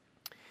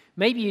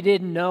Maybe you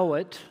didn't know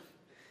it,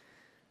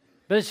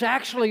 but it's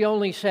actually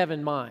only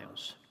 7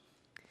 miles.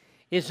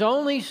 It's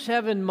only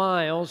 7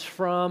 miles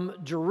from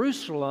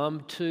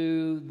Jerusalem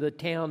to the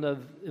town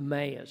of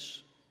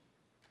Emmaus.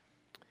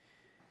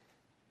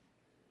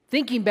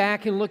 Thinking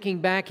back and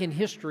looking back in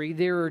history,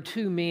 there are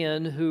 2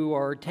 men who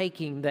are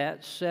taking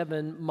that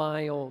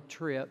 7-mile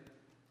trip.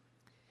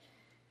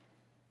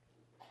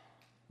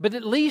 But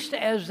at least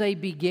as they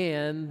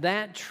began,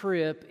 that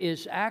trip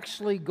is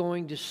actually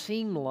going to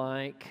seem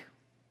like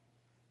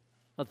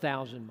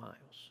 1,000 miles.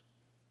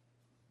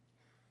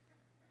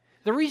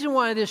 The reason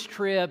why this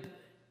trip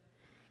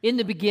in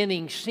the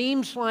beginning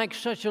seems like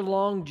such a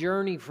long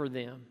journey for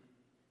them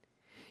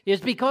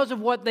is because of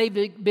what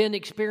they've been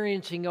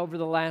experiencing over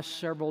the last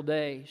several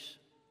days.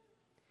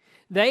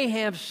 They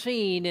have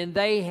seen and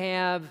they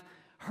have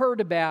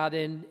heard about,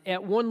 and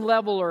at one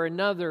level or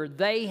another,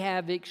 they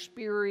have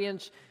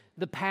experienced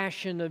the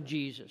passion of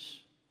Jesus.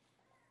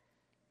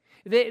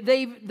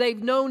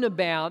 They've known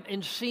about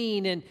and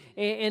seen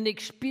and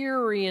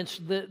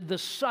experienced the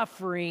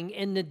suffering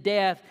and the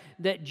death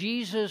that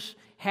Jesus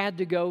had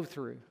to go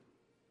through.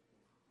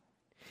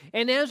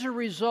 And as a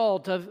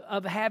result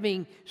of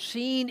having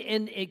seen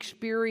and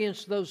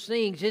experienced those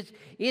things,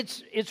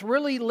 it's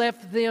really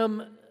left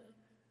them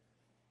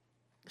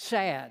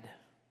sad.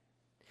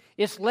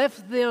 It's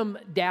left them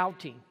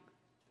doubting.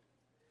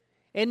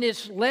 And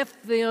it's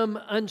left them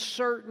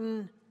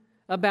uncertain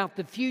about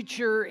the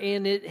future,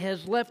 and it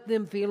has left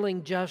them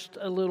feeling just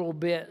a little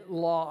bit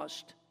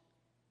lost.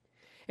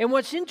 And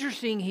what's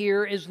interesting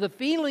here is the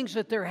feelings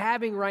that they're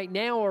having right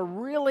now are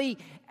really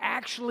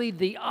actually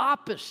the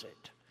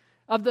opposite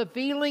of the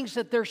feelings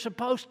that they're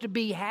supposed to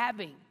be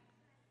having.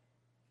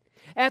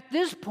 At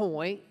this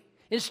point,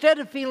 instead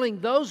of feeling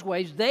those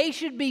ways, they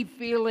should be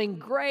feeling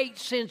great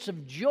sense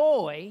of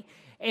joy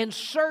and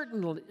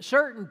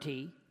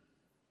certainty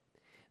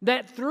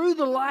that through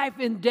the life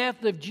and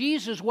death of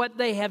Jesus, what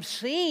they have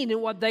seen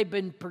and what they've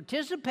been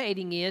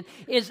participating in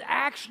is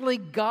actually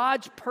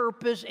God's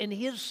purpose and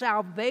His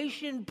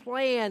salvation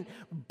plan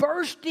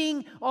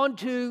bursting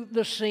onto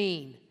the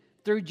scene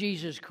through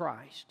Jesus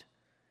Christ.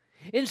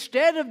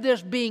 Instead of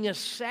this being a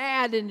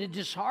sad and a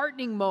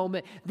disheartening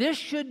moment, this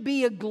should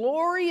be a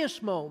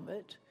glorious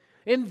moment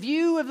in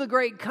view of the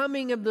great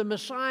coming of the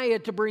Messiah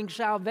to bring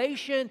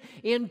salvation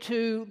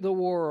into the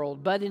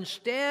world. But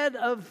instead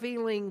of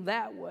feeling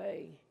that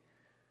way,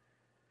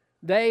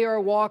 they are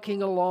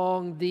walking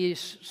along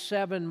this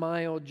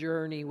 7-mile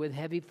journey with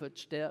heavy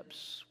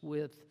footsteps,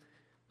 with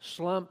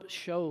slumped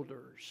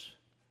shoulders,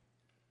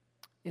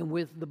 and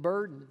with the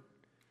burden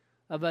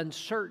of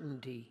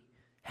uncertainty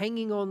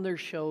hanging on their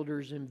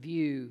shoulders in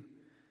view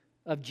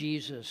of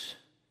Jesus'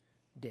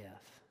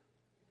 death.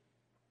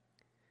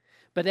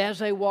 But as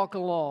they walk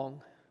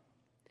along,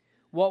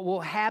 what will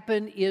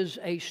happen is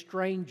a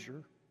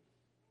stranger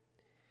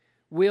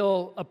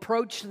will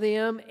approach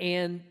them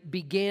and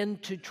begin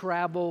to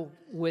travel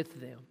with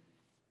them.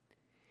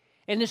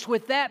 And it's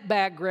with that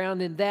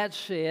background and that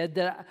said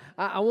that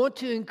I want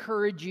to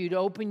encourage you to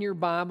open your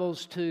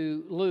Bibles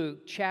to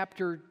Luke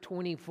chapter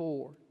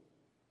 24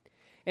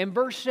 and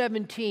verse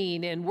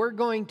 17, and we're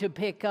going to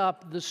pick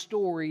up the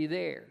story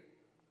there.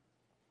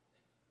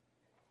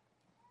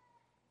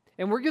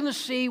 And we're going to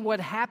see what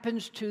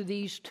happens to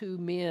these 2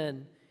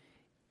 men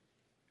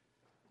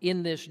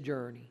in this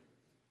journey.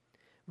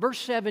 Verse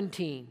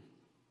 17,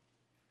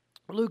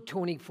 Luke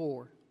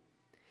 24.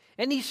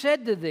 And he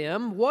said to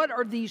them, "What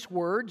are these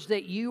words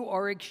that you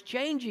are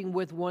exchanging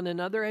with one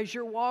another as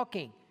you're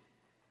walking?"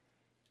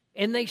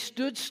 And they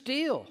stood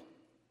still,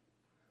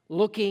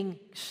 looking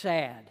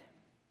sad.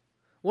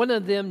 One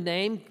of them,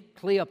 named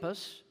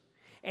Cleopas,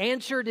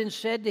 answered and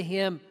said to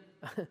him,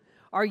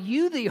 "Are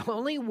you the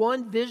only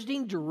one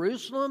visiting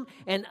Jerusalem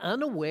and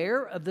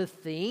unaware of the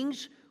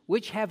things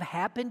which have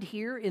happened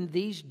here in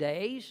these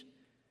days?"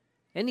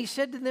 And he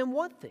said to them,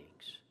 "What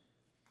things?"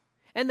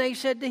 And they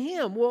said to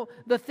him, "Well,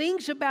 the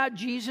things about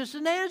Jesus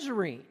the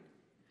Nazarene,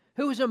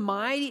 who was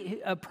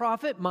a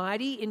prophet,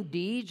 mighty in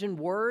deeds and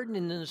word and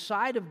in the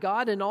sight of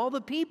God and all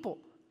the people,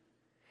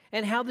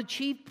 and how the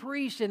chief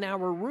priests and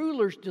our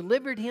rulers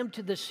delivered him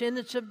to the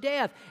sentence of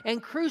death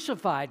and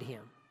crucified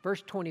him."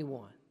 Verse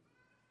 21.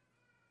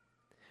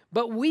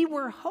 "But we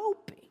were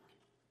hoping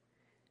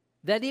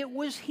that it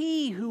was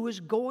he who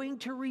was going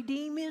to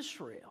redeem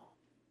Israel.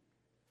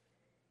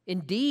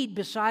 Indeed,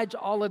 besides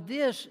all of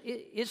this,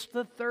 it's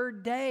the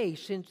 3rd day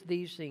since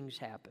these things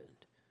happened.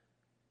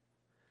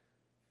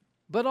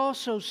 But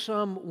also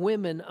some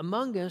women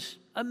among us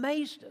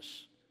amazed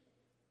us.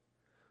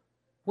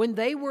 When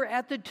they were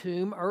at the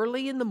tomb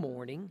early in the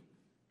morning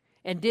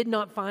and did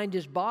not find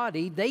his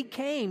body, they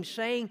came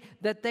saying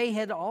that they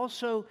had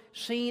also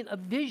seen a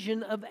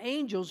vision of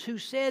angels who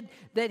said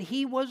that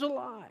he was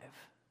alive.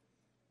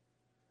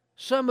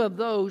 Some of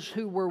those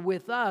who were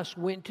with us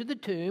went to the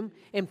tomb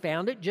and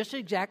found it just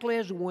exactly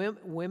as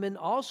women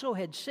also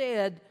had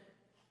said,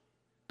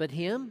 but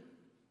him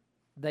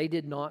they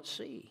did not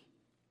see."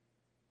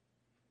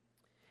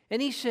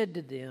 And he said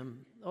to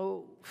them,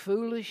 O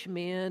foolish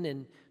men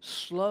and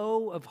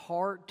slow of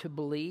heart to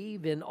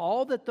believe in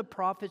all that the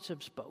prophets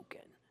have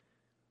spoken.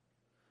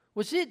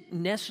 Was it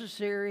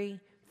necessary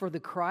for the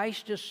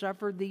Christ to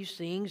suffer these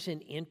things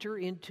and enter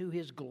into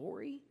his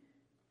glory?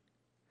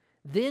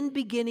 Then,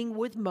 beginning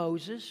with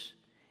Moses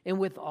and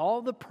with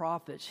all the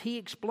prophets, he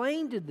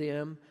explained to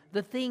them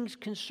the things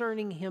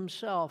concerning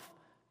himself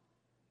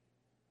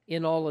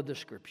in all of the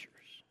Scriptures.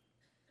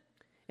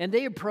 And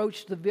they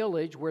approached the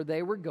village where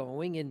they were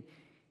going, and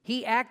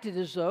he acted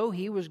as though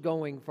he was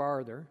going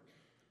farther.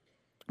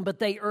 But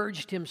they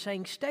urged him,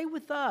 saying, "Stay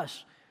with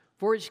us,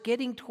 for it's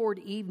getting toward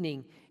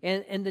evening,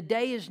 and the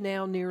day is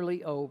now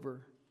nearly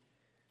over."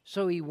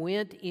 So he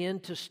went in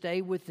to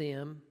stay with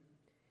them.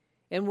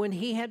 And when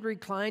he had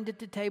reclined at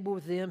the table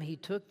with them, he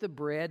took the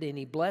bread, and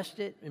he blessed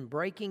it, and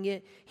breaking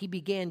it, he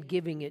began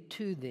giving it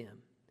to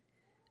them.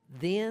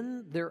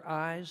 Then their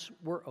eyes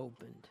were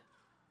opened,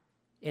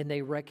 and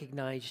they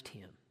recognized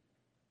him,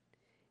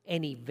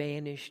 and he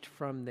vanished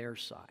from their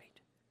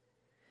sight.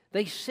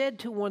 They said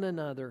to one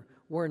another,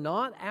 "Were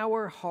not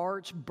our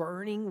hearts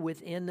burning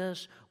within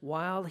us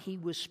while he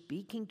was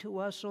speaking to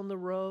us on the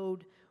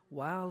road,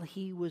 while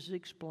he was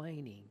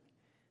explaining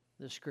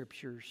the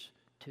Scriptures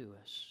to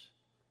us?"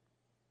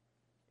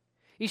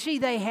 You see,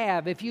 they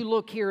have, if you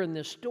look here in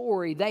this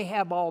story, they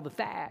have all the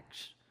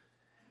facts.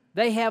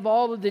 They have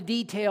all of the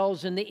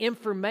details and the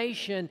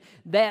information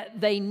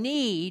that they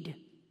need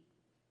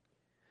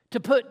to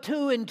put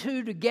two and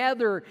two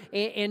together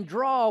and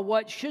draw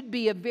what should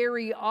be a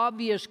very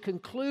obvious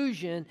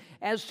conclusion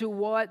as to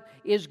what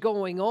is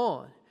going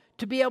on.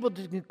 To be able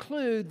to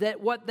conclude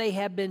that what they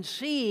have been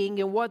seeing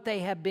and what they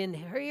have been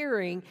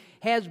hearing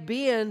has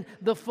been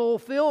the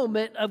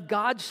fulfillment of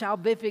God's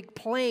salvific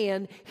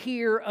plan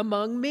here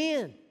among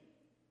men.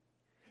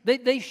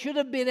 They should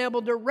have been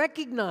able to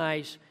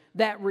recognize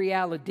that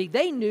reality.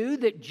 They knew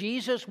that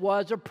Jesus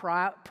was a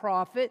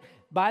prophet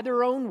by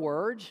their own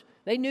words.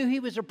 They knew he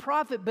was a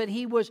prophet, but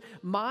he was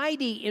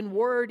mighty in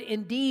word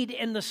and deed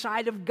in the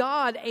sight of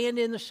God and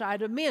in the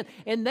sight of men.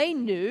 And they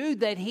knew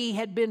that he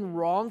had been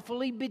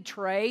wrongfully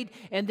betrayed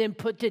and then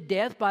put to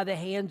death by the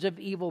hands of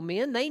evil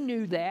men. They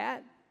knew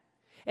that.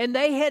 And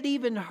they had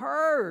even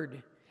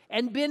heard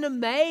and been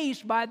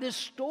amazed by this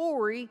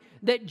story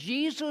that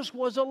Jesus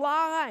was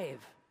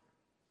alive.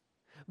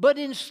 But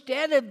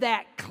instead of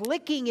that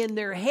clicking in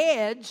their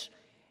heads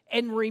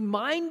and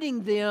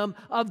reminding them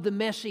of the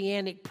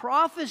messianic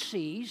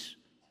prophecies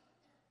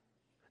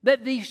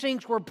that these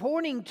things were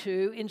pointing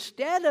to,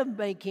 instead of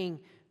making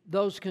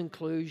those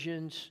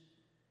conclusions,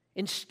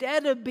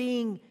 instead of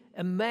being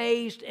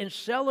amazed and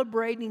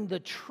celebrating the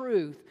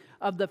truth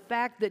of the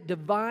fact that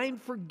divine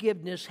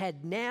forgiveness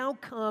had now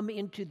come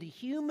into the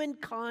human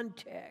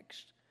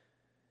context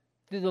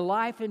through the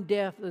life and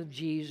death of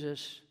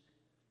Jesus,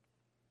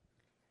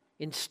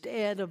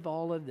 instead of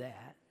all of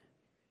that,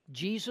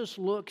 Jesus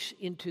looks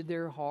into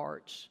their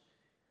hearts,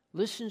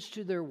 listens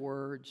to their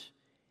words,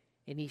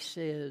 and he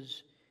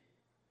says,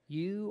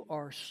 "You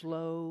are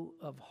slow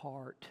of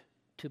heart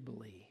to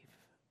believe."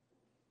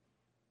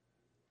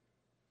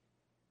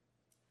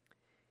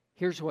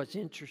 Here's what's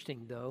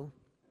interesting, though,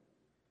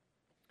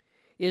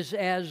 is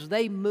as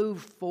they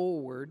move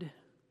forward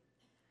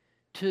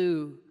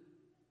to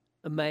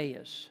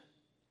Emmaus,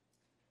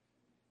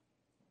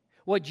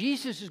 what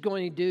Jesus is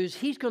going to do is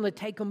he's going to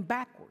take them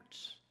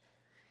backwards.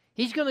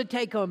 He's going to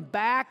take them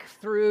back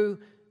through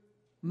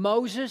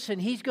Moses,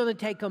 and he's going to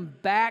take them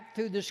back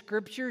through the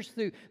Scriptures,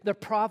 through the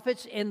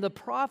prophets and the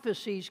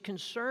prophecies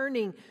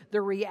concerning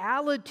the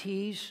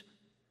realities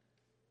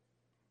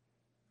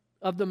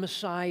of the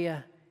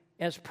Messiah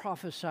as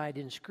prophesied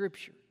in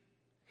Scripture.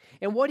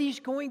 And what he's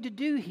going to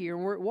do here,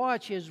 and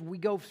watch as we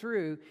go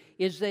through,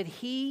 is that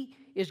he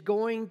is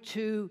going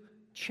to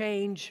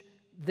change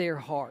their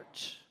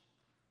hearts.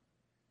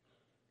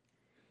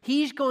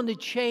 He's going to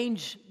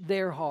change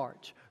their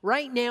hearts.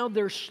 Right now,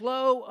 they're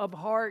slow of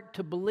heart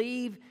to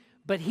believe,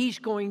 but he's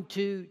going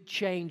to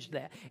change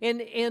that.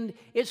 And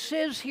it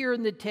says here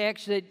in the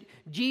text that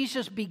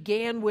Jesus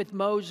began with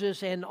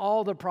Moses and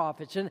all the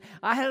prophets. And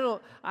I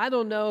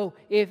don't know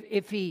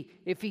if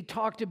he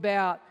talked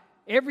about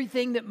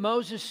everything that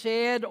Moses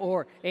said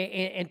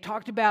and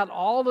talked about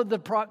all of the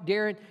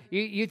Darren,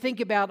 you think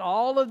about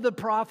all of the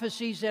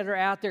prophecies that are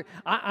out there.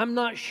 I'm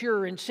not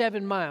sure in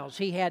 7 miles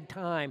he had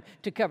time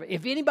to cover.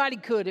 If anybody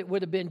could, it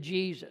would have been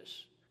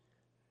Jesus.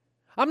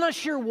 I'm not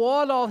sure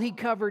what all he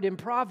covered in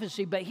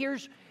prophecy, but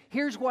here's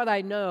what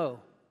I know,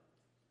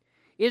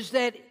 is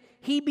that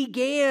he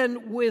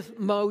began with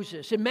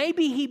Moses. And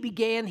maybe he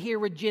began here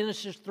with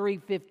Genesis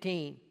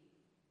 3:15.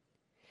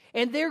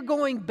 And they're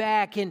going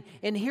back and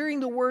hearing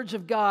the words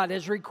of God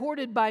as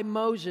recorded by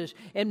Moses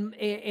and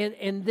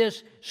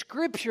this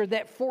Scripture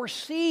that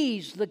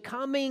foresees the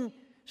coming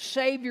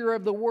Savior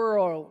of the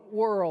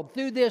world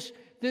through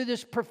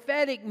this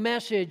prophetic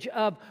message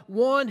of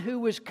one who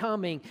was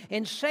coming.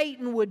 And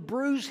Satan would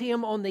bruise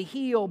him on the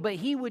heel, but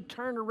he would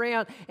turn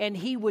around and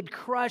he would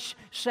crush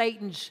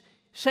Satan's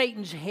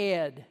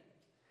head.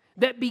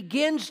 that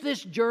begins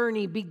this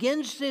journey,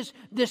 begins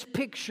this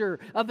picture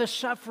of a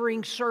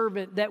suffering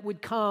servant that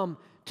would come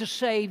to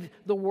save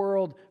the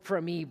world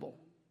from evil.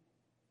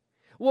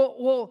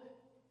 Well,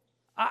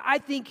 I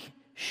think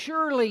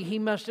surely he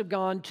must have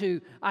gone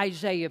to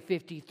Isaiah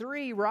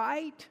 53,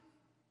 right?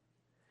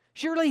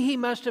 Surely he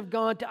must have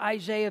gone to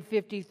Isaiah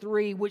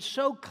 53, which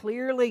so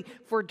clearly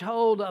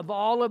foretold of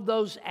all of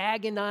those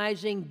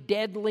agonizing,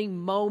 deadly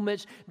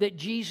moments that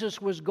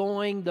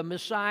the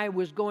Messiah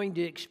was going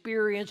to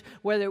experience,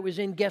 whether it was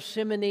in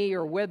Gethsemane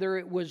or whether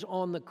it was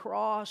on the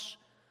cross.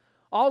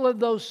 All of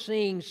those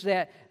things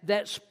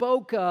that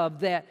spoke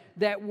of,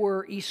 that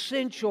were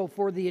essential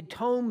for the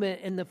atonement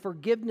and the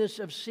forgiveness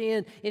of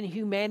sin in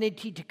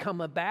humanity to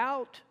come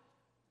about.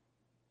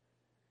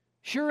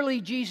 Surely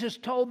Jesus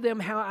told them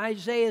how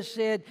Isaiah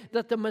said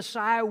that the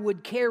Messiah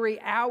would carry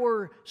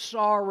our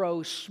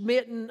sorrow,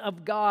 smitten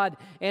of God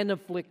and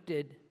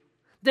afflicted,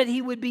 that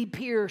he would be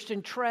pierced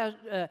and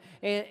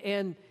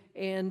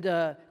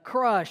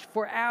crushed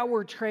for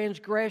our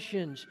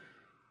transgressions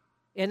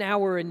and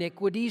our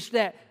iniquities,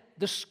 that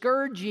the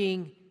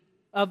scourging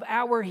of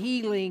our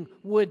healing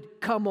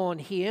would come on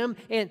him,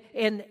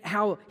 and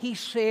how he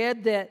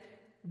said that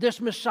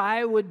this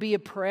Messiah would be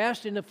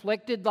oppressed and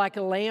afflicted like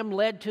a lamb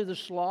led to the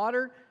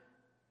slaughter,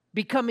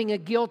 becoming a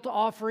guilt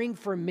offering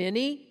for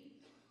many.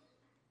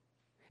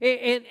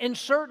 And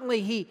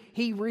certainly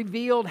he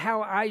revealed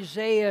how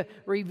Isaiah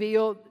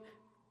revealed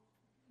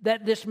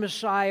that this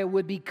Messiah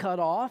would be cut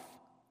off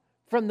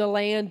from the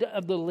land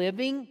of the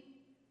living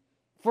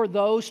for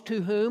those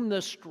to whom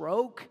the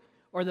stroke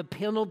or the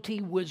penalty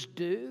was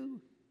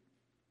due.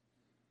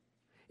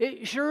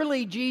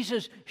 Surely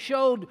Jesus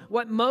showed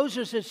what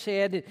Moses had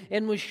said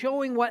and was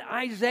showing what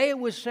Isaiah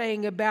was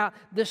saying about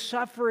the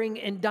suffering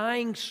and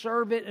dying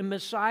servant and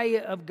Messiah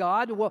of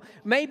God. Well,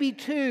 maybe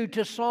too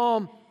to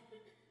Psalm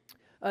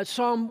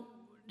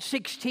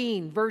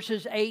 16,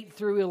 verses 8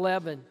 through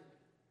 11,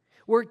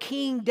 where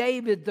King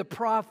David the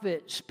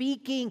prophet,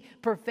 speaking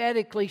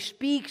prophetically,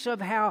 speaks of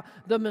how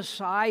the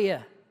Messiah,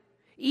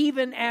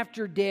 even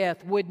after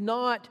death, would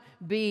not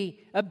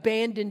be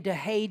abandoned to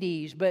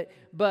Hades,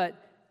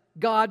 but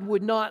God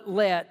would not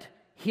let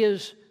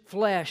his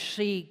flesh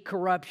see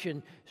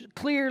corruption.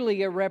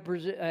 Clearly a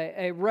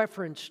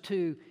reference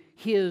to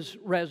his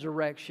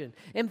resurrection.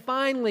 And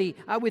finally,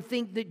 I would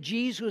think that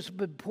Jesus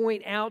would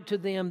point out to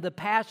them the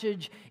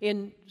passage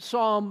in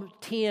Psalm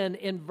 10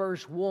 in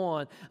verse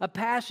 1, a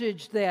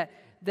passage that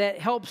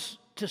helps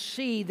to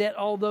see that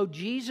although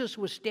Jesus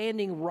was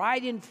standing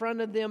right in front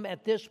of them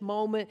at this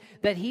moment,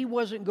 that he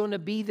wasn't going to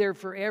be there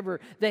forever,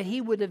 that he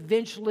would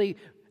eventually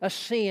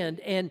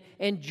ascend and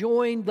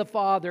join the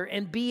Father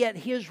and be at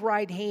his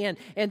right hand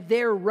and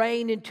there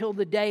reign until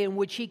the day in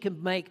which he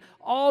can make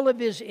all of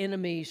his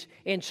enemies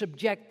and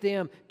subject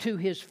them to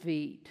his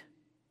feet.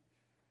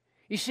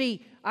 You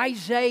see,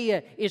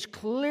 Isaiah is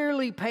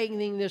clearly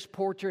painting this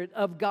portrait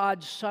of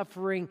God's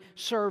suffering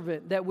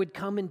servant that would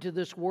come into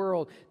this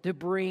world to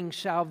bring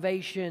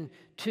salvation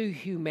to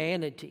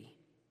humanity.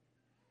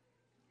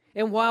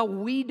 And while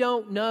we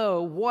don't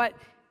know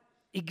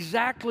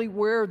exactly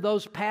where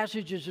those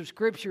passages of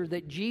Scripture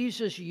that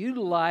Jesus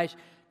utilized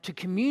to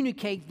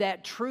communicate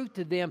that truth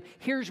to them,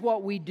 here's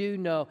what we do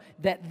know,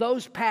 that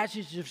those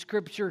passages of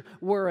Scripture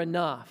were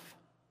enough.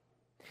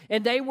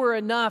 And they were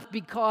enough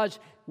because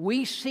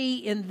we see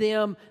in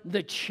them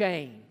the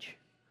change,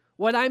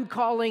 what I'm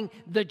calling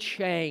the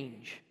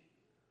change.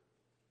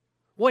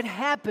 What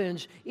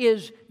happens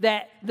is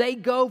that they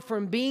go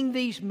from being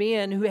these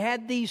men who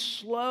had these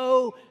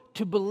slow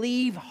to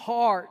believe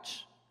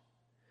hearts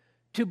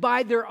to,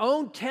 by their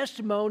own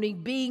testimony,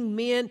 being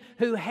men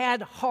who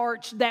had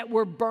hearts that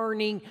were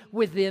burning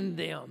within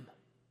them.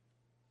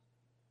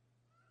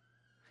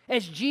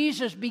 As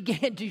Jesus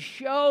began to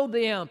show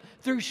them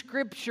through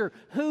Scripture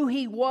who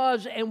he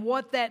was and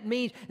what that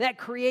means, that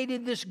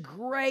created this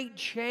great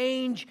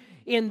change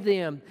in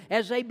them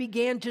as they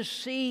began to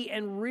see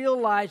and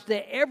realize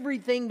that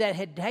everything that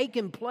had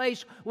taken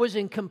place was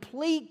in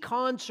complete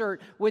concert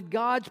with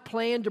God's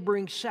plan to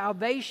bring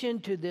salvation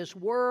to this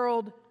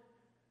world.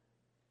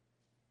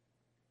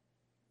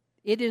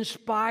 It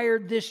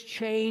inspired this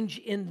change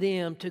in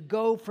them to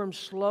go from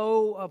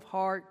slow of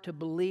heart to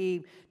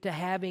believe to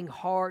having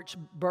hearts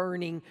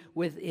burning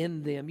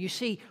within them. You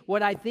see,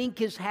 what I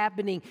think is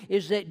happening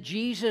is that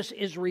Jesus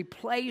is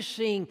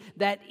replacing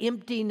that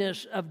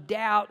emptiness of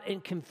doubt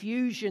and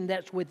confusion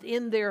that's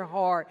within their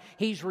heart.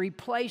 He's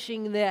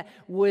replacing that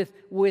with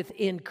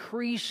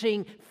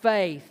increasing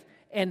faith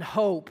and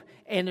hope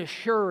and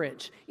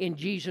assurance in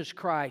Jesus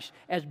Christ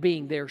as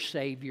being their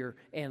Savior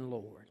and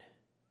Lord.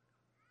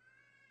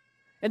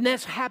 And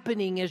that's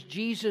happening as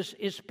Jesus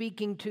is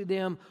speaking to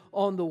them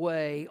on the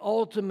way.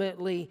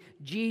 Ultimately,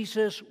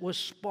 Jesus was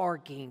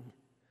sparking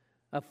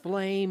a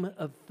flame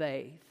of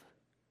faith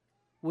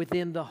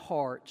within the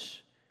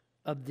hearts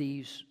of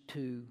these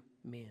two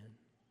men.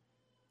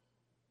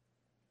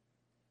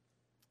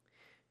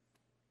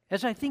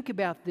 As I think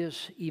about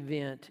this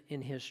event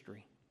in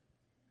history,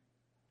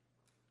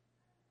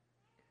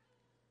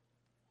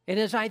 and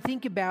as I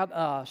think about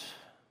us,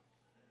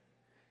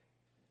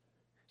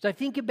 As I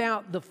think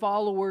about the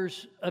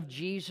followers of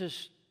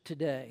Jesus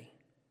today,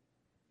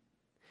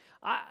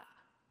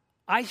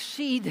 I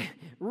see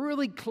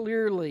really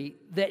clearly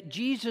that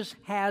Jesus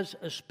has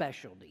a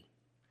specialty.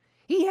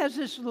 He has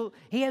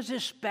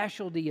this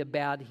specialty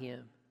about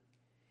him.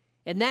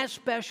 And that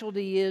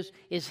specialty is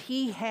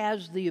he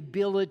has the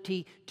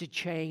ability to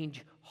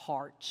change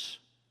hearts.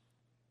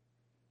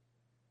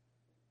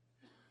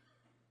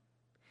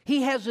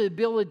 He has the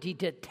ability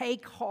to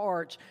take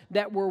hearts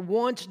that were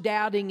once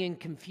doubting and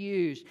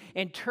confused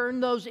and turn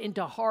those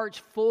into hearts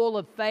full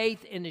of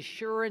faith and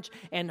assurance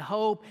and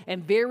hope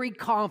and very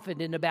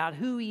confident about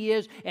who He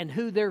is and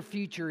who their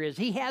future is.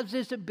 He has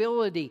this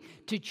ability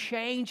to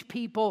change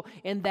people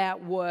in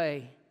that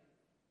way.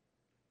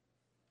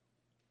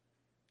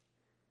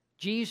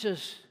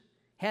 Jesus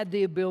had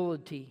the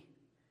ability,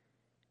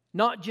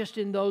 not just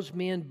in those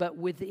men, but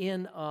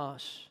within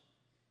us,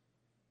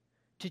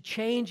 to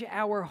change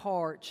our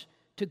hearts,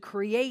 to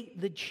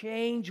create the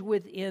change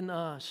within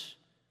us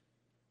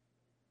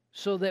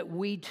so that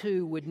we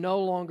too would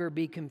no longer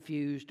be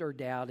confused or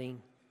doubting,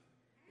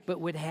 but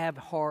would have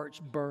hearts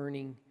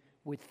burning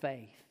with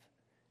faith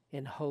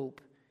and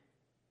hope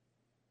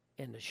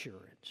and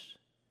assurance,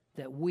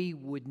 that we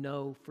would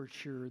know for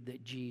sure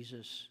that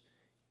Jesus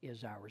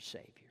is our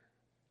Savior.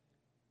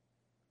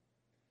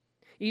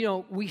 You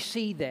know, we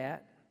see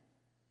that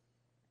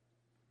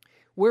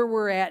where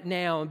we're at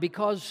now, and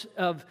because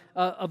of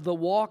the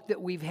walk that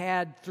we've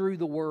had through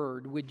the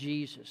Word with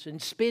Jesus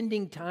and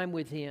spending time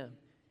with Him,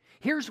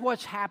 here's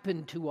what's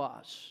happened to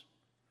us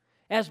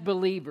as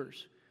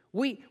believers.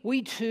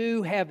 We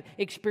too have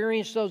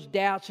experienced those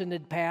doubts in the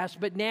past,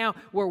 but now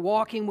we're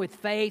walking with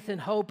faith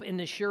and hope and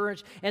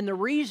assurance. And the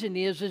reason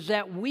is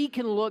that we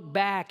can look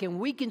back and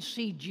we can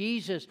see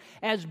Jesus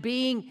as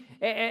being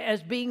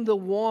the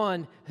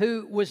one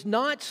who was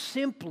not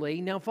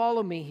simply, now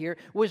follow me here,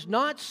 was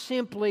not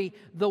simply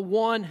the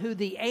one who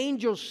the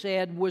angel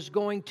said was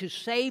going to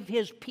save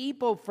His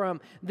people from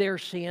their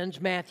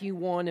sins, Matthew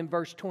 1 and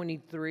verse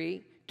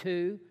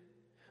 23:2.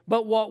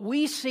 But what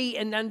we see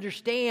and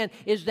understand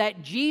is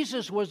that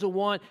Jesus was the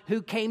one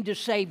who came to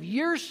save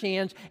your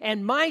sins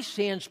and my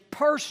sins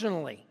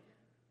personally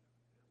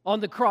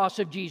on the cross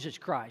of Jesus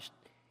Christ.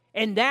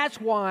 And that's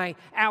why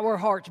our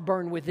hearts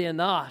burn within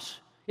us.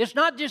 It's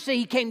not just that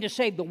He came to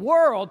save the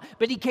world,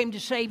 but He came to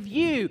save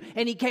you,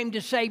 and He came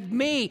to save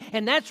me.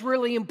 And that's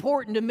really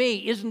important to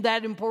me. Isn't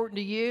that important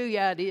to you?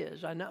 Yeah, it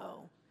is. I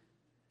know.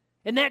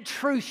 And that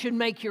truth should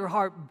make your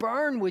heart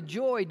burn with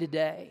joy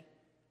today.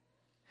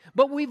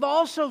 But we've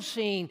also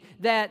seen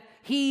that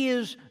He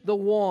is the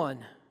one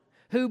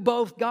who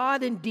both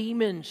God and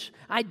demons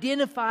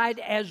identified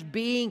as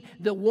being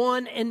the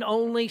one and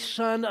only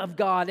Son of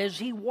God. As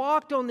He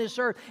walked on this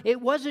earth, it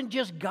wasn't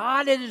just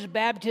God at His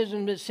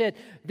baptism that said,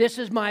 "This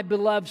is my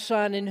beloved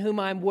Son in whom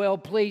I'm well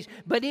pleased,"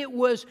 but it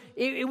was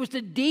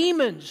the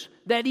demons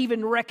that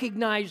even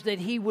recognized that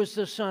He was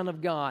the Son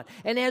of God.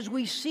 And as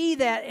we see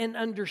that and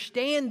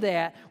understand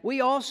that, we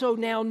also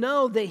now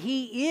know that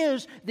He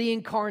is the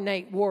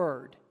incarnate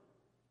Word.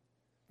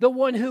 The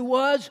one who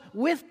was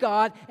with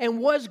God and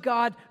was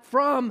God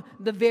from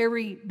the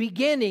very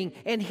beginning.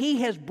 And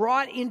He has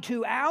brought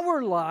into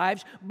our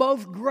lives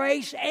both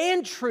grace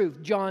and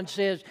truth, John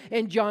says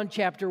in John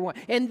chapter 1.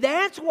 And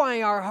that's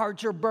why our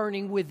hearts are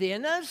burning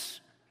within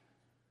us.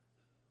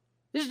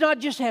 This is not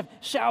just have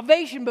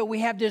salvation, but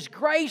we have this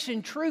grace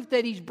and truth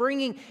that He's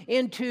bringing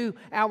into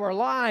our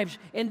lives.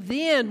 And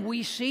then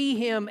we see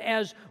Him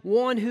as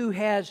one who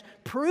has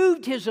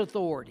proved His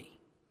authority,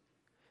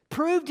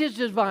 proved His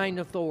divine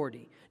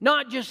authority.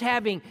 Not just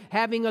having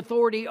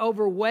authority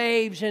over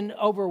waves and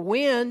over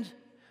wind,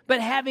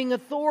 but having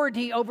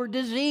authority over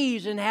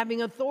disease and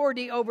having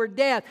authority over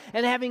death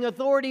and having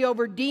authority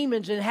over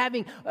demons and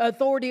having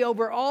authority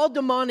over all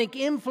demonic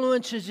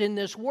influences in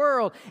this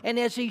world. And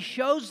as He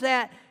shows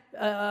that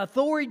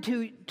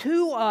authority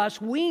to us,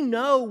 we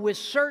know with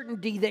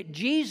certainty that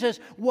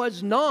Jesus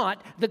was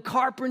not the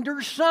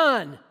carpenter's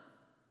son.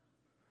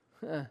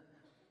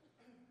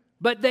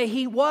 But that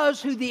He was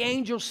who the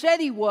angel said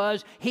He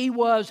was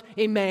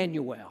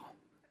Emmanuel,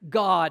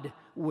 God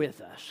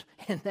with us.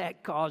 And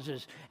that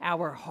causes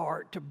our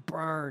heart to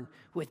burn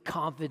with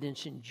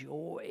confidence and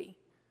joy,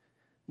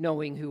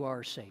 knowing who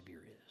our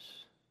Savior is.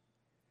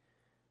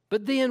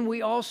 But then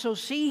we also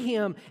see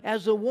Him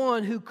as the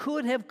one who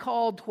could have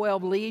called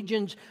 12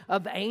 legions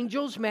of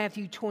angels,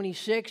 Matthew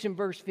 26 and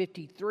verse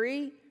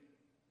 53.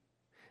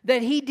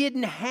 That He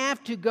didn't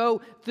have to go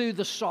through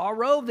the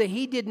sorrow, that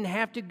He didn't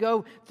have to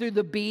go through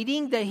the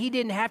beating, that He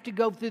didn't have to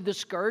go through the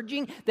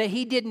scourging, that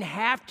He didn't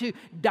have to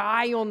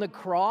die on the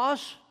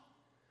cross,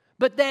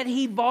 but that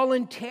He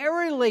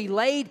voluntarily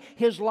laid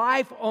His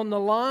life on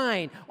the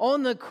line,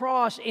 on the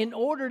cross, in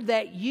order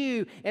that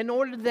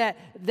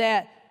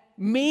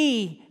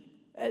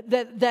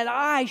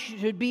I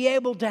should be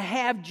able to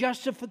have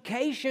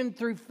justification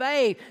through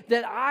faith,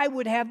 that I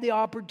would have the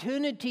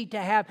opportunity to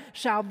have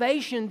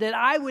salvation, that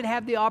I would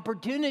have the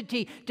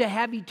opportunity to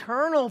have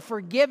eternal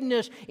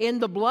forgiveness in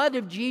the blood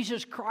of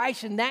Jesus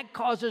Christ, and that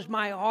causes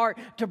my heart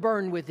to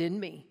burn within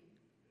me.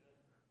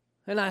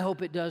 And I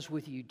hope it does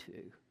with you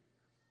too.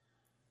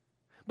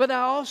 But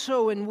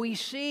we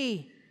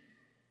see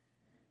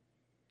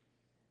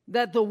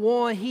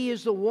that He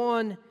is the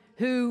one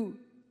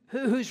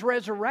whose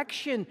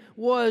resurrection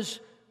was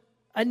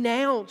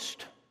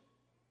announced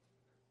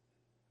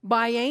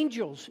by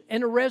angels,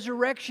 and a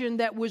resurrection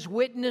that was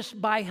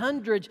witnessed by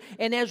hundreds.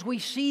 And as we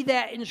see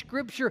that in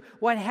Scripture,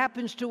 what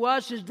happens to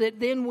us is that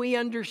then we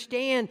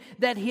understand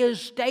that His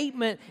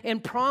statement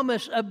and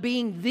promise of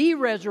being the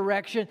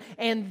resurrection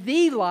and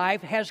the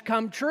life has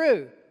come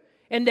true.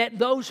 And that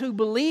those who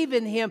believe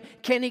in Him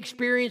can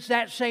experience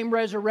that same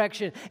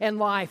resurrection and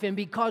life. And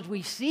because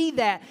we see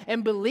that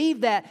and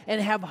believe that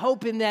and have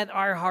hope in that,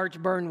 our hearts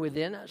burn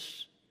within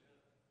us.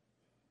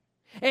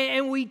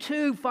 And we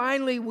too,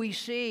 finally, we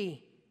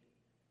see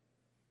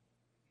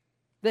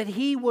that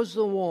He was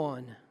the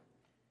one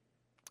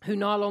who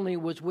not only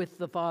was with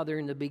the Father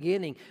in the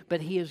beginning,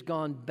 but He has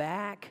gone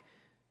back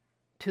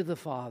to the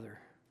Father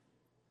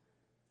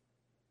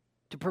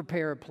to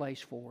prepare a place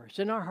for us.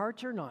 And our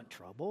hearts are not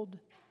troubled,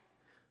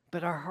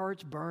 but our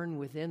hearts burn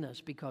within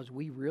us because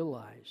we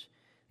realize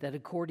that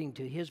according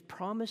to His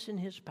promise and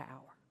His power,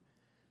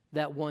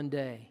 that one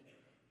day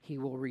He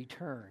will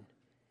return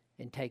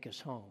and take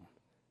us home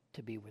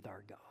to be with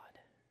our God.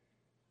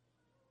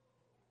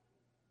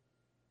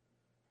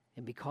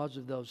 And because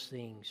of those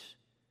things,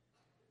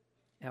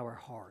 our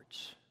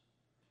hearts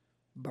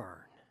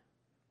burn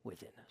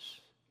within us.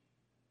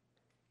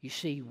 You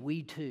see,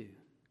 we too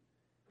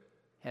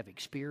have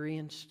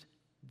experienced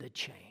the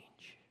change.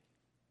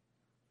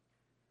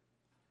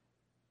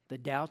 The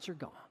doubts are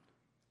gone,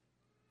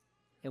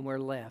 and we're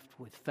left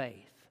with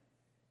faith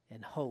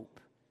and hope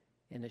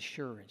and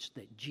assurance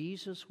that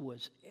Jesus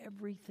was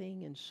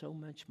everything and so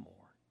much more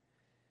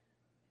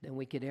than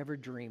we could ever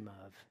dream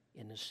of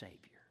in the Savior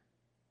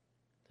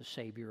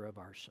of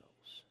our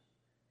souls.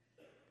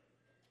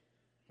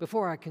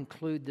 Before I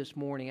conclude this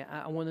morning,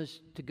 I want us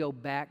to go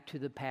back to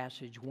the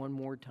passage one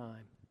more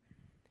time.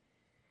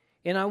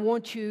 And I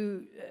want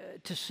you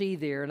to see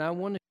there, and I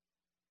want to...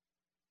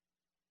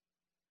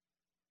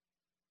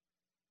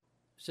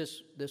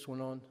 Is this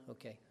one on?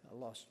 Okay, I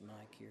lost the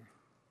mic here.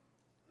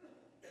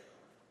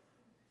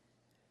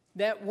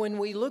 That when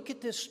we look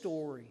at this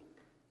story,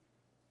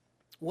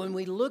 when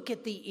we look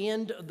at the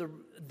end of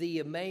the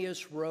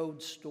Emmaus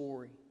Road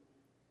story,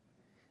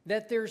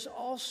 that there's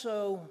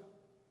also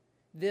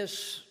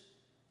this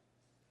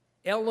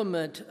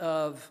element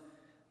of,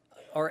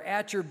 or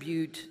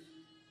attribute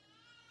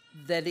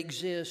that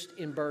exists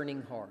in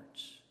burning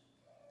hearts.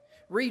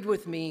 Read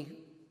with me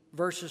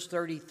verses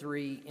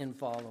 33 and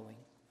following.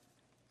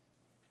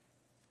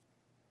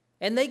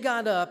 And they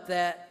got up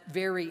that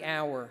very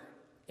hour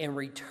and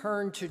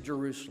returned to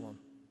Jerusalem,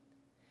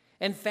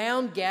 and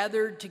found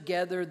gathered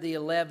together the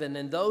 11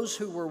 and those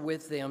who were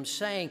with them,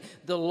 saying,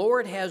 "The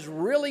Lord has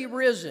really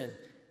risen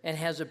and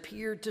has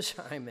appeared to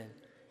Simon."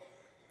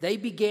 They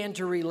began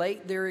to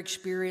relate their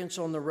experience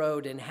on the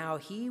road and how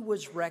He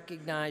was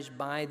recognized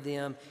by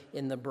them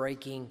in the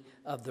breaking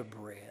of the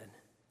bread.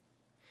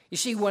 You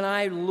see, when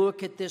I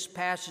look at this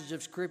passage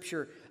of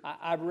Scripture,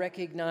 I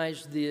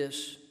recognize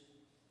this,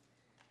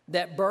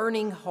 that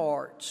burning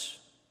hearts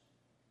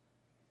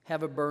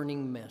have a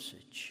burning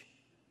message.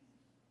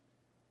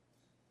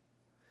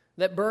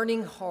 That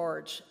burning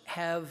hearts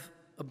have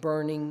a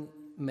burning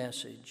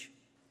message.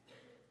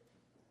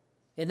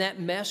 And that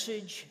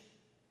message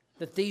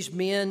that these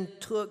men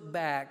took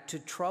back to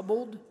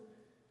troubled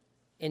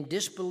and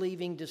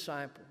disbelieving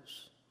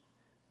disciples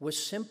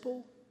was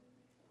simple,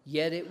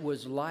 yet it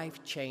was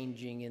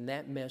life-changing. And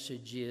that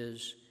message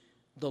is,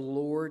 the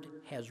Lord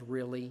has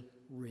really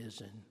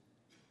risen.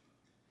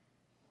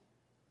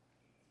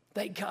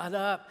 They got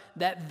up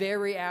that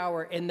very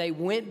hour and they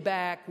went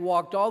back,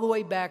 walked all the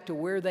way back to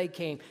where they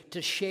came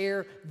to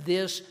share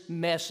this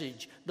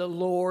message. The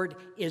Lord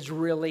is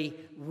really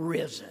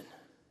risen.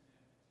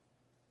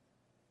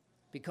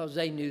 Because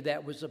they knew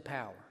that was the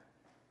power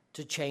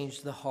to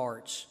change the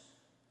hearts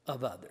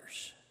of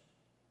others.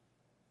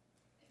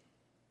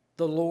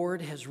 The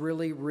Lord has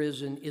really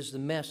risen is the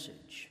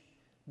message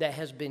that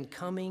has been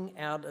coming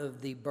out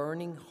of the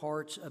burning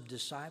hearts of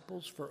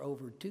disciples for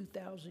over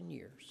 2,000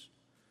 years.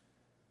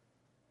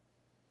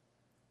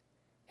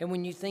 And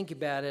when you think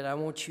about it, I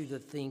want you to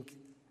think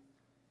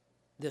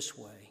this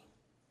way.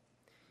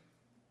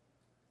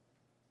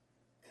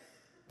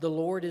 The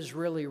Lord is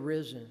really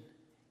risen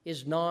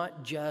is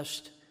not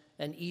just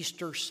an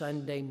Easter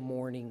Sunday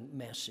morning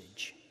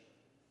message.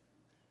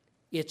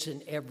 It's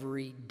an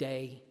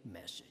everyday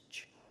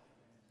message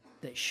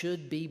that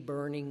should be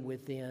burning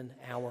within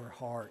our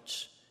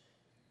hearts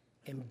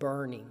and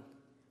burning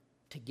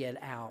to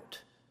get out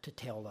to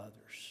tell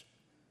others.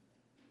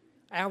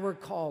 Our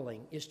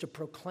calling is to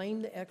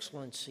proclaim the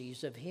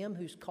excellencies of Him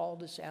who's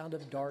called us out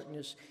of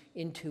darkness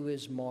into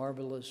His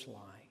marvelous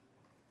light.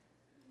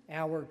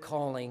 Our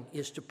calling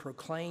is to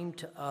proclaim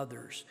to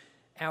others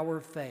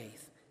our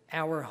faith,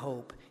 our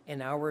hope,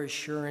 and our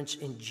assurance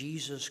in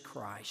Jesus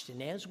Christ.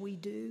 And as we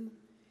do,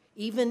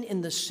 even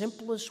in the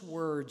simplest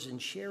words in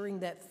sharing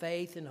that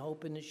faith and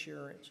hope and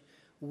assurance,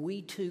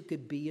 we too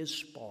could be a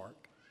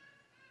spark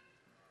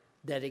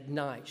that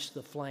ignites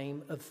the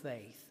flame of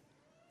faith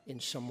in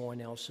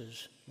someone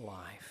else's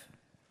life.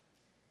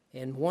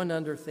 And one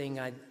other thing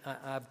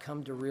I've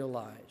come to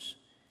realize,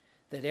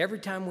 that every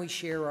time we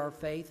share our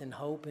faith and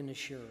hope and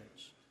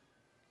assurance,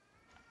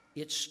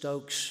 it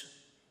stokes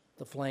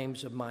the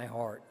flames of my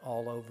heart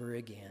all over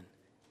again,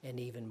 and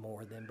even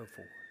more than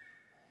before.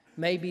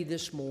 Maybe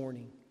this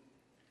morning,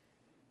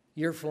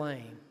 your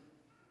flame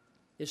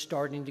is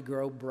starting to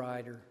grow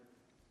brighter.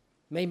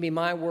 Maybe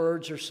my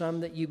words, or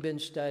some that you've been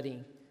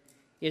studying,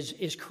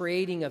 is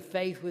creating a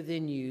faith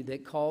within you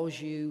that calls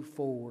you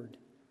forward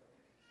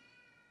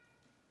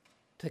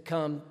to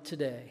come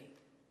today,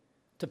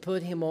 to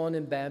put Him on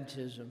in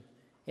baptism,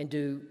 and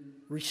to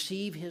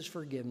receive His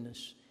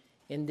forgiveness,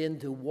 and then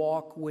to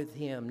walk with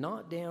Him,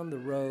 not down the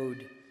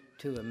road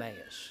to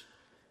Emmaus,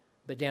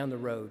 but down the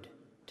road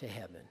to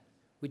heaven.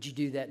 Would you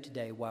do that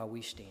today while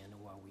we stand and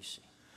while we sing?